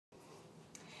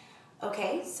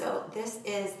Okay, so this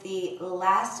is the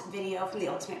last video from the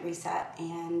Ultimate Reset,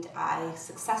 and I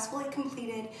successfully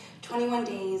completed 21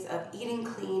 days of eating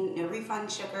clean, no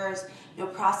refined sugars, no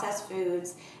processed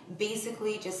foods,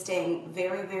 basically just staying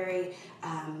very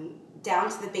down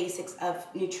to the basics of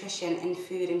nutrition and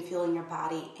food and fueling your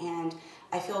body, and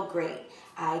I feel great.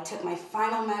 I took my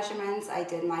final measurements, I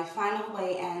did my final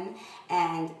weigh-in,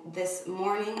 and this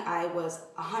morning I was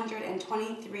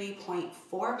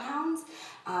 123.4 pounds.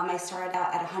 I started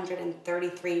out at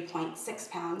 133.6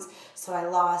 pounds, so I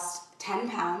lost 10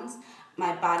 pounds.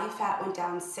 My body fat went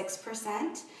down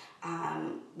 6%,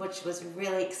 which was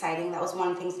really exciting. That was one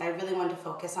of the things that I really wanted to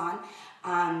focus on.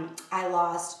 I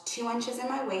lost 2 inches in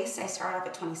my waist. I started off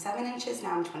at 27 inches,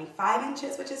 now I'm 25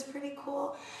 inches, which is pretty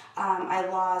cool. I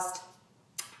lost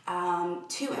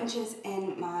 2 inches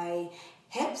in my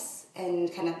hips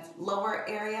and kind of lower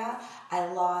area. I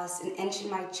lost 1 inch in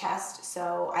my chest,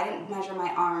 so I didn't measure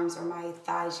my arms or my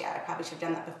thighs yet. I probably should have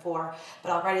done that before,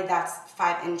 but already that's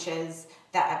 5 inches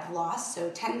that I've lost. So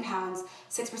 10 pounds,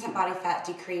 6% body fat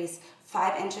decrease,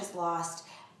 5 inches lost.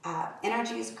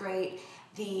 Energy is great.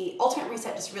 The Ultimate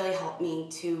Reset just really helped me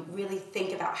to really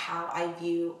think about how I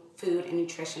view food and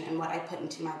nutrition and what I put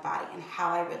into my body and how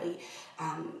I really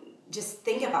just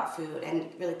think about food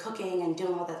and really cooking and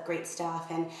doing all that great stuff,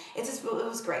 and it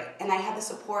was great. And I had the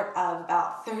support of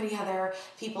about 30 other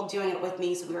people doing it with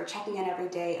me, so we were checking in every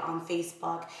day on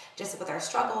Facebook just with our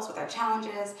struggles, with our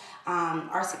challenges,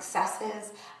 our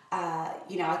successes.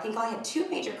 I think I had 2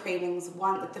 major cravings.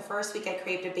 One, like the first week I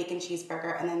craved a bacon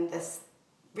cheeseburger, and then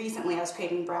recently I was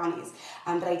craving brownies,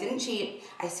 but I didn't cheat.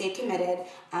 I stayed committed,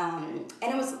 and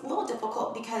it was a little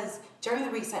difficult because during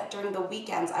the reset, during the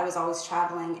weekends, I was always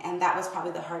traveling, and that was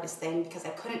probably the hardest thing because I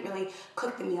couldn't really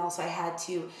cook the meal, so I had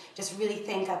to just really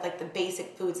think of like the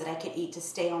basic foods that I could eat to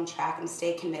stay on track and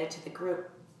stay committed to the group.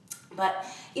 But,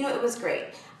 it was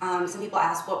great. Some people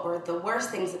asked what were the worst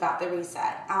things about the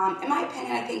reset. In my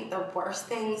opinion, I think the worst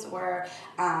things were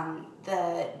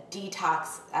the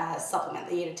detox supplement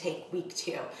that you had to take week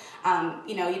 2. You had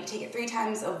to take it 3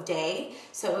 times a day,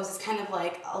 so it was just kind of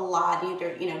like a lot. You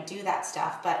had to, do that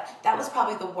stuff. But that was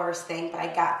probably the worst thing, but I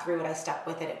got through it. I stuck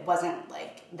with it. It wasn't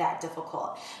like that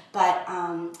difficult. But,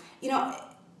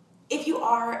 if you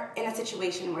are in a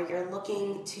situation where you're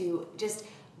looking to just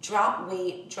drop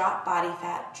weight, drop body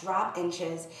fat, drop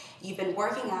inches, you've been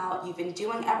working out, you've been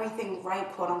doing everything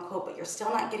right, quote unquote, but you're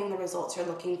still not getting the results you're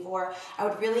looking for, I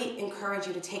would really encourage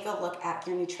you to take a look at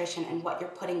your nutrition and what you're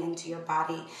putting into your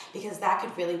body, because that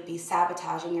could really be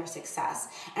sabotaging your success.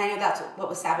 And I know that's what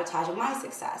was sabotaging my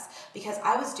success, because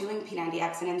I was doing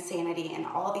P90X and Insanity and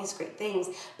all these great things,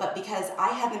 but because I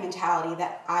had the mentality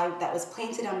that was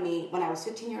planted on me when I was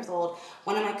 15 years old.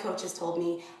 One of my coaches told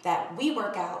me that we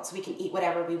work out so we can eat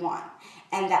whatever we want.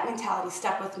 And that mentality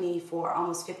stuck with me for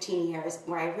almost 15 years,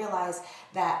 where I realized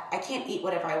that I can't eat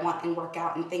whatever I want and work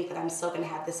out and think that I'm still going to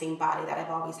have the same body that I've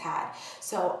always had.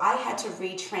 So I had to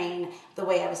retrain the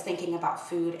way I was thinking about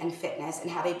food and fitness and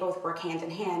how they both work hand in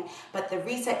hand. But the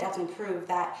reset definitely proved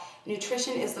that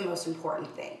nutrition is the most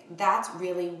important thing. That's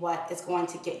really what is going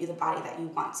to get you the body that you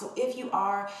want. So if you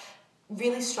are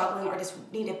really struggling or just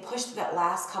need to push through that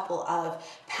last couple of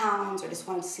pounds or just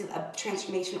want to see a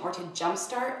transformation or to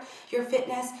jumpstart your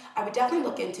fitness, I would definitely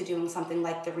look into doing something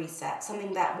like the reset,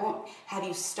 something that won't have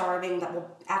you starving, that will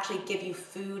actually give you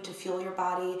food to fuel your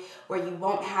body, where you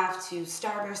won't have to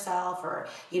starve yourself or,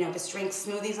 just drink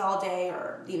smoothies all day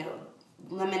or,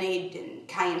 lemonade and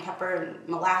cayenne pepper and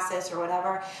molasses or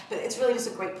whatever. But it's really just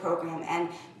a great program, and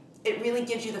it really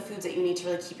gives you the foods that you need to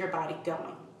really keep your body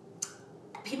going.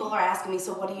 People are asking me,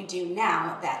 so what do you do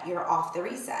now that you're off the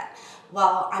reset?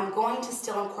 Well, I'm going to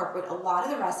still incorporate a lot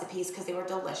of the recipes because they were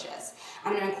delicious.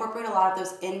 I'm going to incorporate a lot of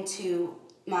those into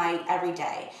my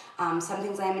everyday. Some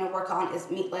things I'm going to work on is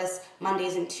meatless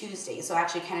Mondays and Tuesdays, so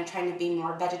actually kind of trying to be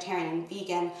more vegetarian and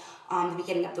vegan on the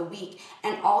beginning of the week,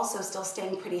 and also still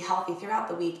staying pretty healthy throughout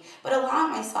the week, but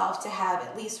allowing myself to have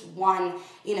at least one,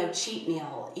 cheat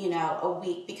meal, a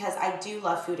week, because I do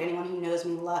love food. Anyone who knows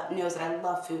me knows that I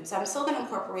love food, so I'm still going to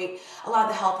incorporate a lot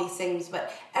of the healthy things,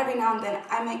 but every now and then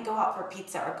I might go out for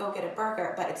pizza or go get a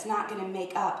burger, but it's not going to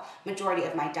make up majority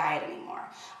of my diet anymore.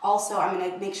 Also, I'm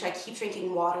going to make sure I keep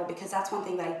drinking water, because that's one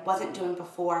thing that I wasn't doing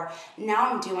before. Now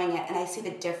I'm doing it, and I see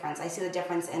the difference. I see the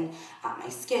difference in my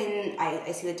skin.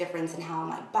 I see the difference difference in how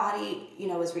my body,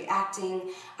 is reacting.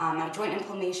 My joint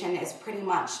inflammation is pretty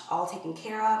much all taken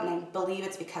care of, and I believe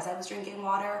it's because I was drinking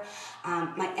water.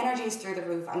 My energy is through the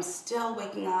roof. I'm still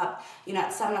waking up,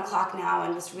 at 7 o'clock now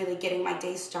and just really getting my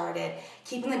day started,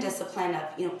 keeping the discipline of,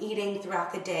 eating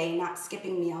throughout the day, not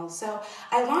skipping meals. So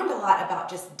I learned a lot about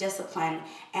just discipline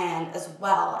and as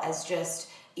well as just,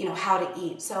 how to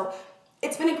eat. So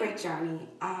it's been a great journey.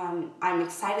 I'm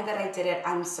excited that I did it.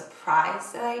 I'm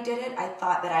surprised that I did it. I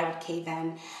thought that I would cave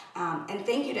in. And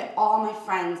thank you to all my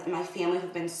friends and my family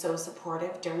who've been so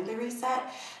supportive during the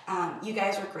reset. You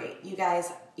guys were great. You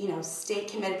guys, stayed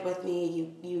committed with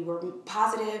me. You were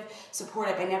positive,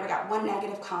 supportive. I never got one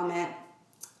negative comment.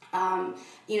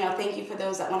 Thank you for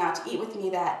those that went out to eat with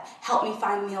me, that helped me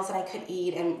find meals that I could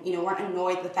eat and, weren't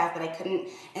annoyed with the fact that I couldn't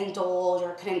indulge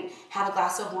or couldn't have a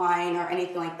glass of wine or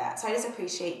anything like that. So I just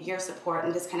appreciate your support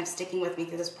and just kind of sticking with me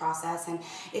through this process. And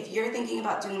if you're thinking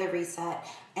about doing the reset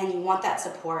and you want that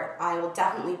support, I will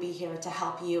definitely be here to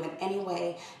help you in any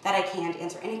way that I can, to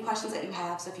answer any questions that you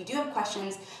have. So if you do have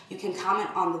questions, you can comment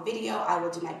on the video. I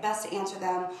will do my best to answer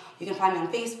them. You can find me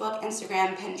on Facebook,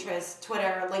 Instagram, Pinterest,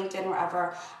 Twitter, LinkedIn,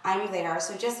 wherever. I'm there.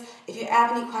 So just, if you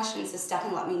have any questions, just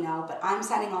definitely let me know. But I'm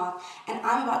signing off, and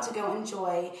I'm about to go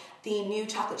enjoy the new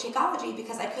chocolate Shakeology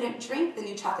because I couldn't drink the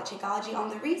new chocolate Shakeology on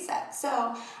the reset.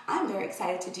 So I'm very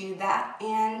excited to do that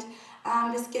and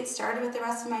just get started with the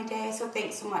rest of my day. So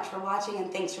thanks so much for watching,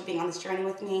 and thanks for being on this journey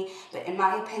with me. But in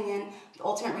my opinion, the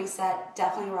Ultimate Reset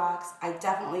definitely rocks. I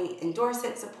definitely endorse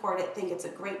it, support it, think it's a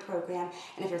great program.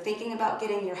 And if you're thinking about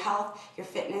getting your health, your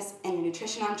fitness, and your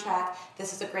nutrition on track,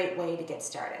 this is a great way to get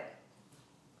started.